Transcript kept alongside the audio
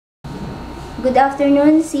Good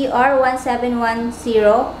afternoon, CR1710.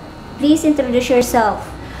 Please introduce yourself.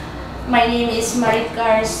 My name is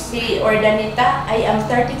Maricar C. Ordanita. I am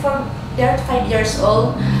 35 years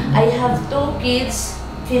old. I have 2 kids,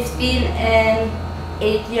 15 and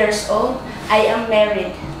 8 years old. I am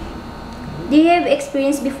married. Do you have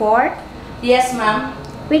experience before? Yes, ma'am.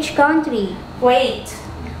 Which country? Kuwait.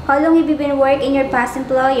 How long have you been working in your past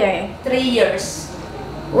employer? 3 years.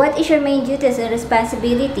 What is your main duties and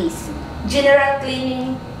responsibilities? General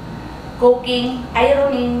cleaning, cooking,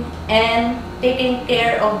 ironing, and taking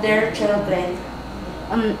care of their children.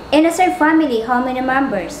 In a Sir family, how many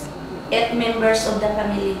members? 8 members of the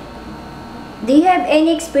family. Do you have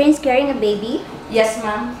any experience carrying a baby? Yes,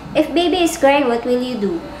 ma'am. If baby is crying, what will you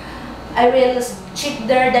do? I will check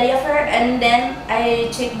their diaper and then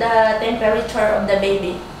I check the temperature of the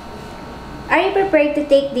baby. Are you prepared to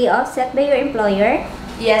take the off set by your employer?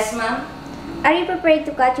 Yes, ma'am. Are you prepared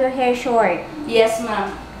to cut your hair short? Yes,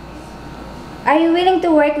 ma'am. Are you willing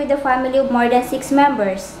to work with a family of more than 6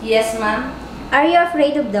 members? Yes, ma'am. Are you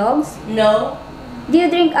afraid of dogs? No. Do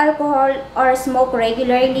you drink alcohol or smoke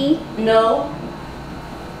regularly? No.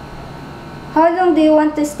 How long do you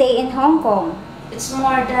want to stay in Hong Kong? It's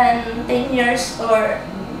more than 10 years or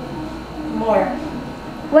more.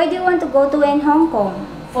 Why do you want to go to in Hong Kong?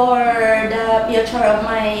 For the future of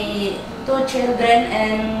my 2 children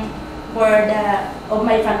and for of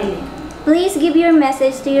my family. Please give your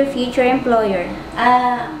message to your future employer.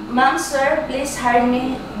 Ma'am, sir, please hire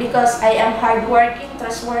me because I am hardworking,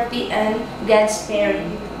 trustworthy, and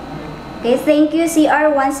God-fearing. Okay, thank you,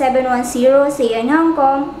 CR1710. See you in Hong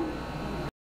Kong.